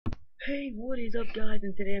Hey, what is up guys,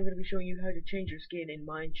 and today I'm going to be showing you how to change your skin in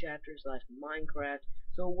mineshafter slash Minecraft.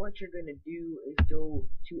 So what you're going to do is go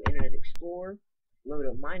to Internet Explorer, load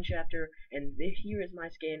up mineshafter, and here is my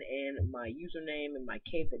skin and my username and my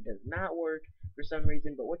cape that does not work for some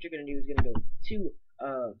reason, but what you're going to do is going to go to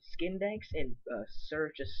skin decks and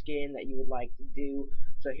search a skin that you would like to do.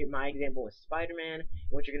 So here my example is Spider-Man.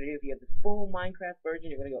 What you're going to do if you have the full Minecraft version,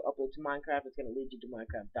 you're going to go upload to Minecraft. It's going to lead you to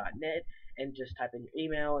minecraft.net and just type in your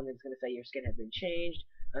email, and then it's going to say your skin has been changed.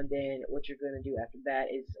 And then what you're going to do after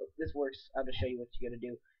that is, this works, I'll just show you what you're going to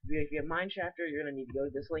do. If you have mineshafter, you're going to need to go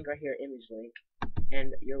to this link right here, image link,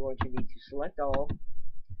 and you're going to need to select all,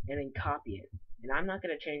 and then copy it. And I'm not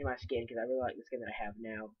going to change my skin because I really like the skin that I have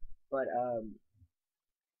now. But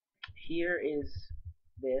here is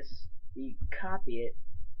this. You copy it.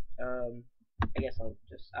 I guess I'll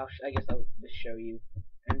just show you,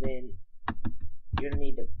 and then you're gonna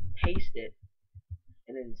need to paste it,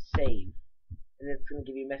 and then save. And then it's gonna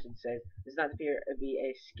give you a message that says this does not appear to be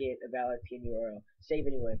a valid skin URL. Save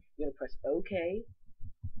anyway. You're gonna press OK.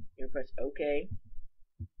 You're gonna press OK,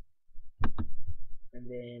 and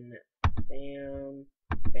then bam,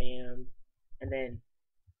 bam, and then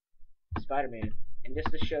Spider-Man. And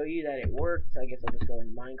just to show you that it works, I guess I'll just go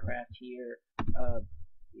into Minecraft here.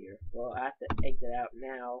 Well, I have to exit out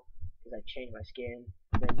now because I changed my skin.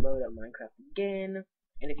 Then load up Minecraft again.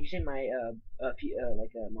 And if you've seen my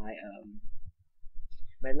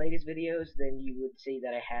my latest videos, then you would see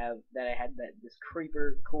that I had this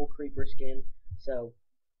cool creeper skin. So,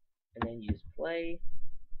 and then you just play,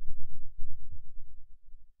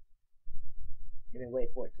 and then wait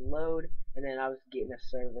for it to load. And then I was getting a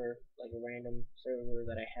server, like a random server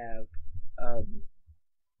that I have.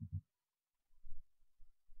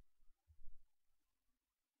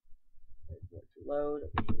 Wait for it to load.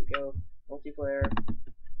 Okay, here we go. Multiplayer.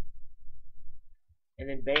 And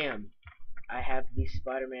then bam, I have the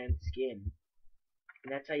Spider-Man skin.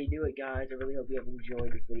 And that's how you do it, guys. I really hope you have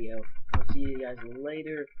enjoyed this video. I'll see you guys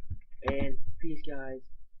later. And peace, guys.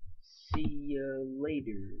 See you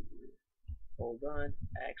later. Hold on.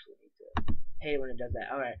 I actually need to hate when it does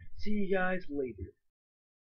that. Alright. See you guys later.